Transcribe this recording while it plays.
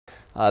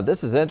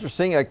This is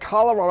interesting. A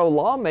Colorado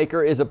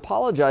lawmaker is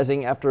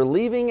apologizing after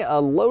leaving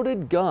a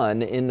loaded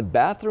gun in the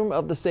bathroom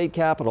of the state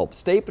capitol.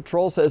 State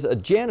Patrol says a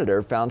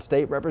janitor found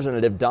State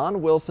Representative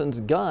Don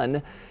Wilson's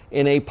gun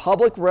in a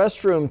public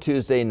restroom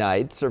Tuesday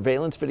night.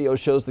 Surveillance video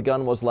shows the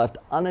gun was left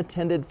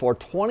unattended for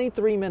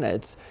 23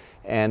 minutes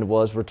and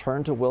was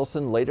returned to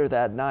Wilson later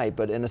that night.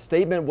 But in a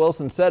statement,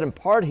 Wilson said in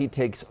part he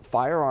takes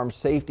firearm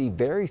safety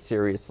very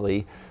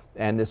seriously,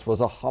 and this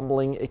was a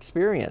humbling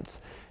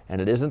experience. And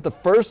it isn't the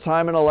first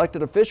time an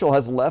elected official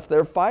has left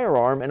their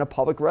firearm in a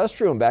public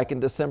restroom. Back in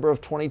December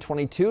of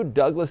 2022,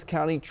 Douglas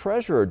County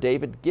Treasurer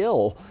David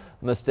Gill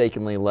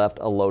mistakenly left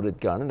a loaded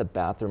gun in the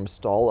bathroom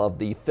stall of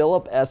the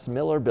Philip S.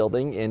 Miller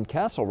building in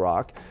Castle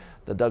Rock.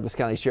 The Douglas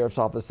County Sheriff's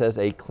Office says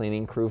a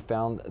cleaning crew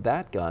found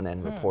that gun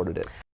and reported it.